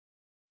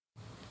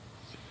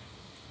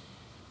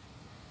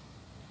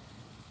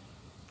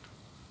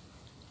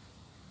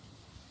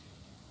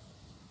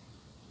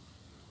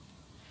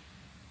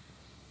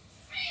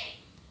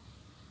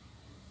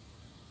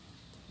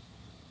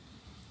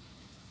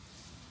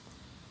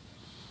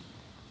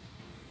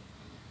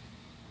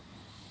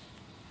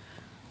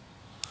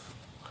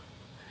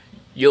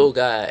Yo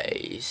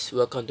guys,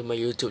 welcome to my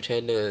YouTube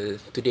channel.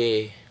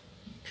 Today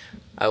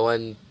I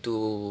want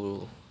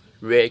to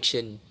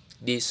reaction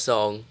this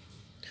song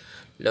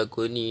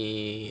lagu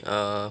ni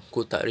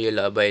Ku Tak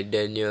Rela by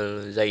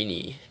Danial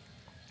Zaini.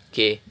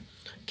 Okay.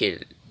 Okay.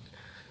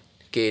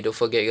 Okay, don't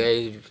forget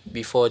guys,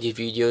 before this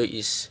video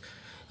is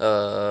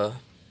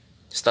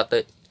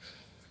started,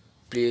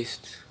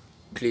 please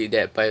click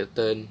that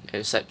button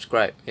and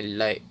subscribe and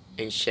like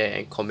and share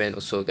and comment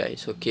also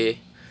guys.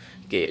 Okay.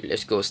 Okay,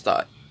 let's go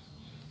start.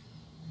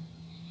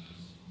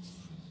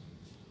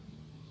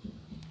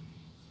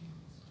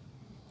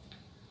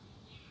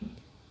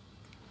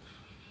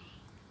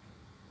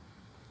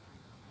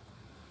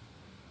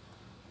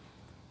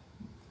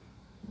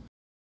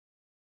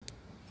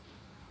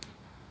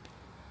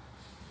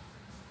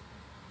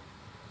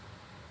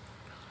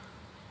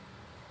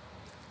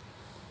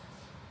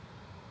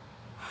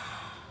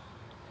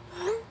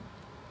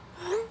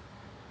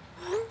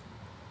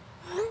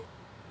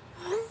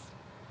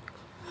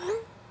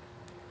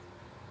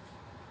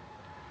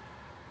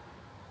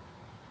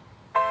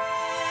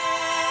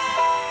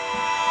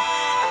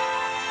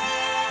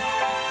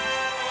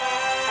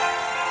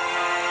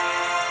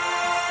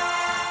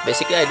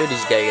 Basically, I know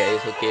this guy,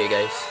 guys. Okay,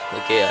 guys.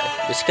 Okay,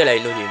 basically,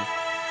 I know him.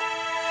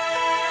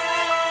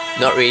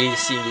 Not really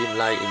seeing him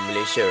live in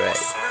Malaysia,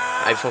 right?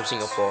 I'm from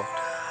Singapore.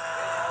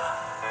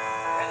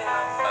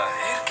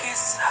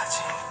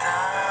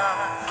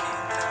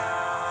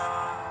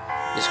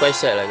 It's quite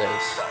sad, lah,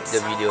 guys.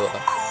 The video.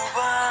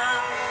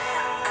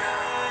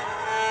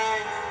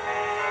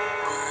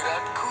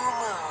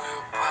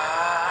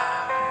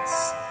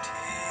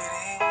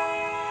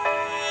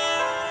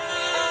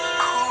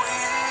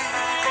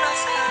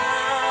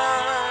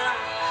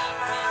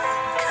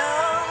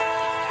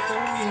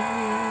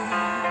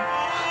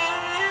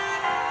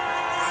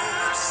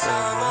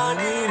 Sama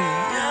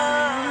dirinya,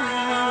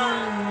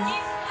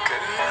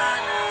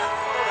 kerana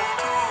orang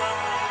tua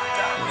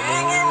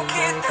ingin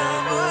kita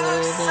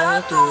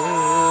bersatu,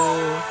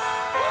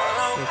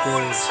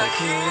 walaupun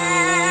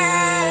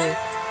sakit,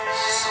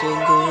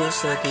 sungguh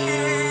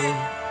sakit,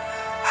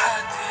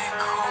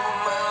 hatiku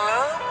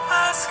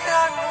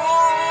melepaskanmu.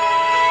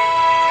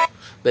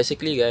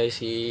 Basically guys,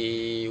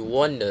 he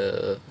won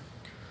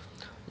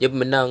dia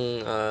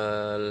menang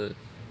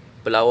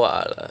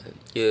pelawak lah.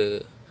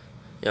 Dia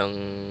yang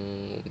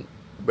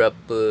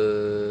berapa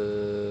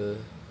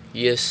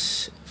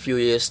few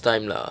years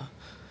time lah,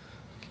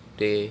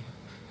 dia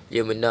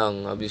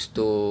menang. Habis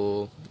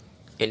tu,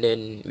 and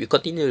then we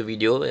continue the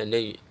video, and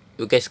then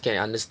you guys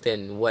can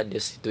understand what the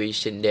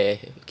situation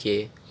there.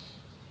 Okay.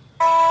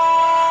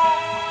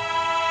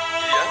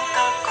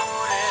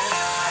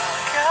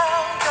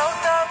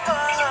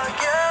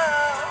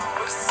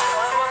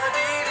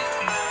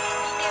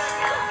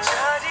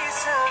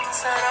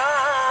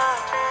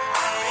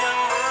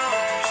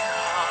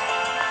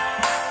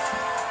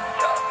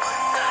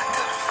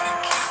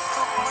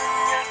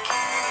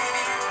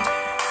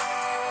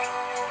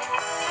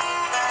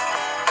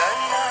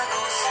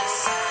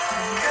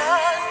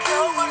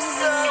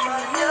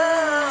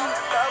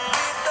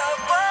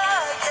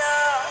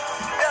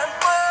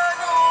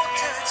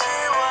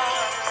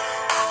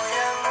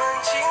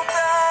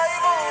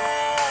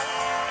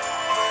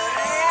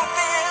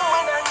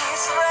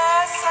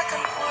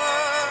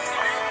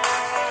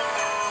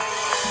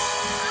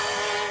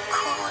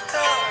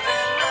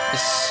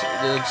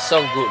 The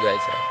song good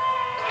guys.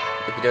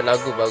 Dia punya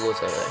lagu bagus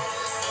lah guys.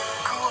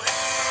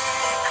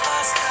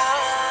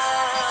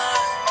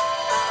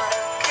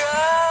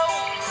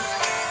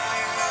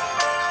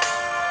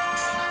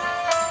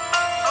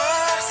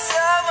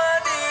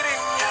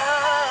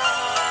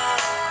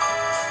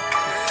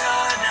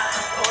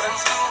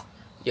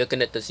 Dia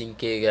kena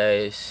tersingkir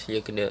guys.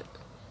 Dia kena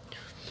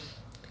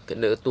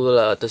tu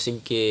lah,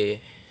 tersingkir.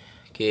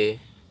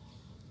 Okay.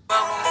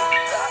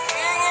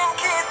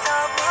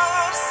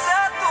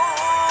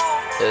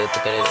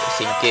 Tekan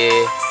singkir.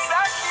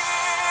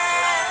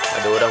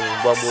 Ada orang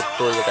buang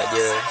botol dekat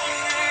dia.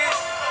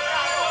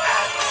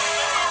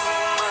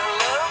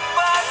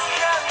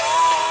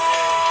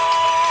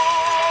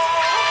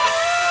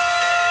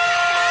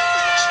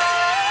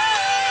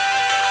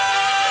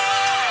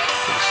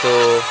 So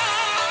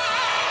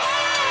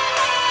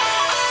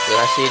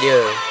terasa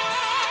dia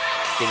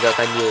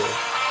tinggalkan dia.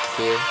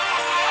 Okay.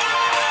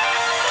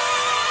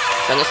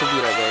 Sangat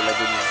sedih lah guys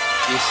lagu ni.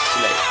 It's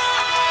like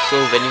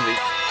so very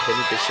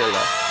special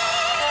lah.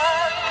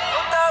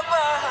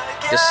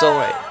 The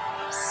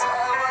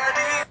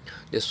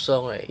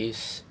song right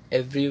is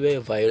everywhere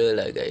viral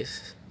lah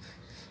guys.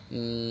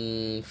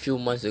 Few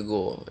months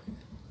ago,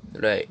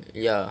 right?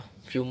 Yeah,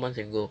 few months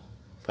ago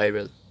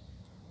viral.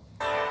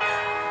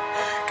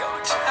 Kau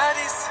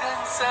jadi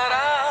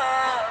sengsara,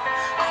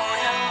 ku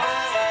yang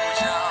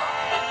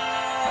memujamu,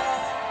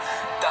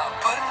 tak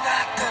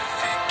pernah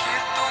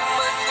terfikir untuk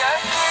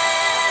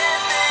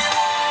menyakitimu.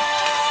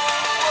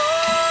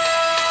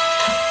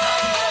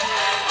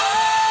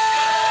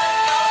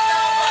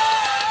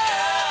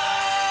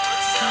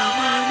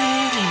 Bersama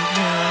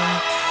dirinya,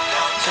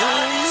 kau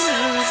jadi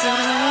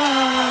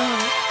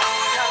sengsara.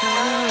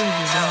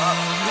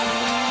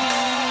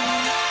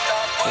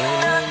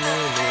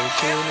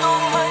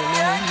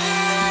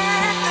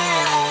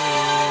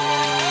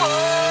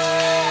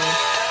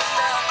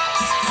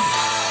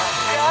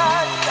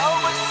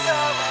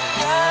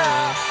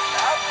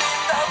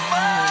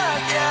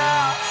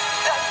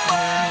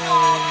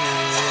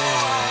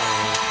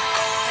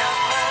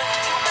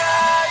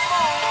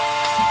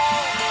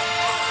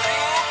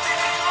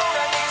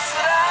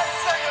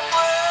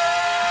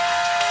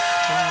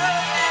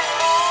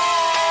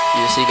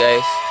 see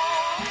guys,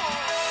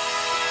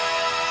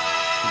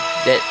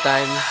 that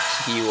time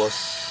he was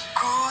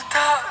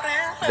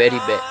very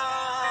bad.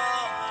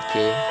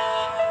 Okay.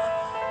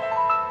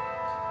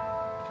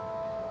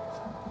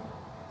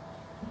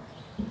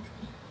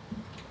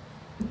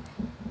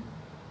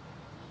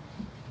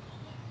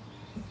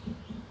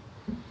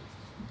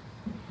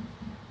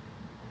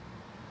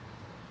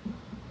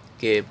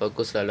 Okay,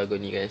 baguslah lagu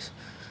ni guys.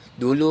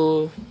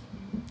 Dulu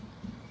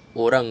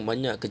orang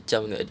banyak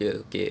kecam kat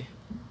dia. Okay,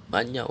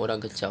 banyak orang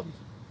kecam.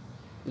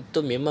 Itu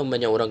memang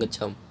banyak orang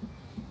kecam.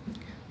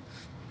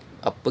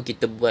 Apa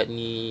kita buat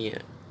ni,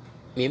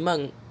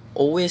 memang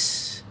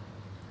always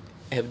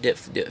have that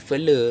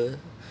fella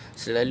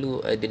selalu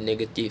ada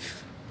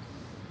negatif,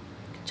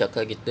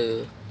 cakap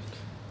kita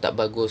tak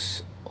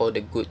bagus all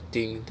the good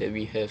thing that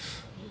we have.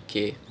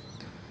 Okay,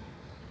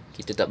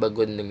 kita tak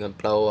bagus dengan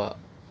pelawak,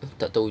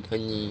 tak tahu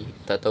nyanyi,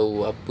 tak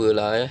tahu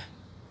apalah.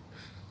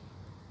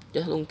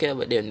 Just don't care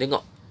about them.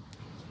 Tengok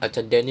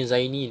macam Danial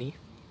Zaini ni,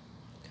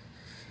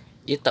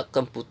 dia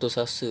takkan putus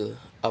asa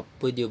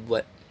apa dia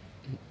buat.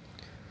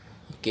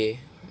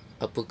 Okay,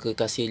 apa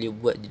kekasih dia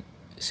buat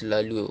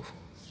selalu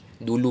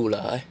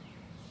dululah.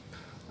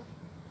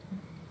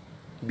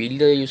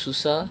 Bila you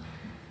susah,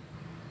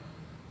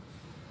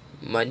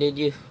 mana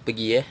dia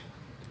pergi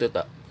betul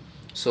tak?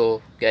 So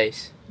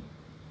guys,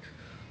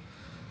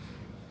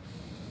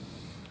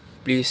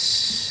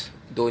 please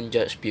don't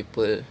judge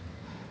people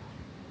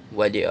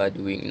what they are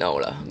doing now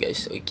lah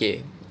guys.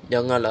 Okay,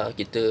 jangan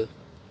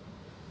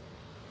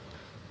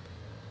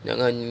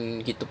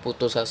kita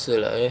putus asa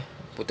lah.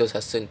 Putus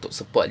asa untuk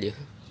support dia.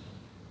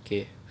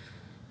 Okay,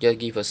 just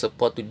give a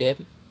support to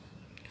them,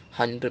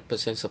 100%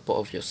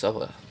 support of yourself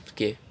lah.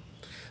 Okay,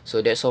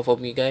 so that's all for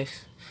me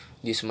guys.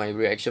 This is my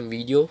reaction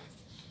video.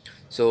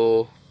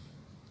 So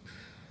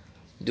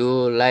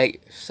do like,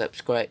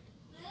 subscribe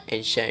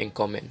and share and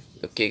comment.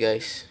 Okay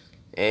guys,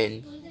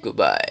 and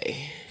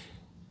goodbye.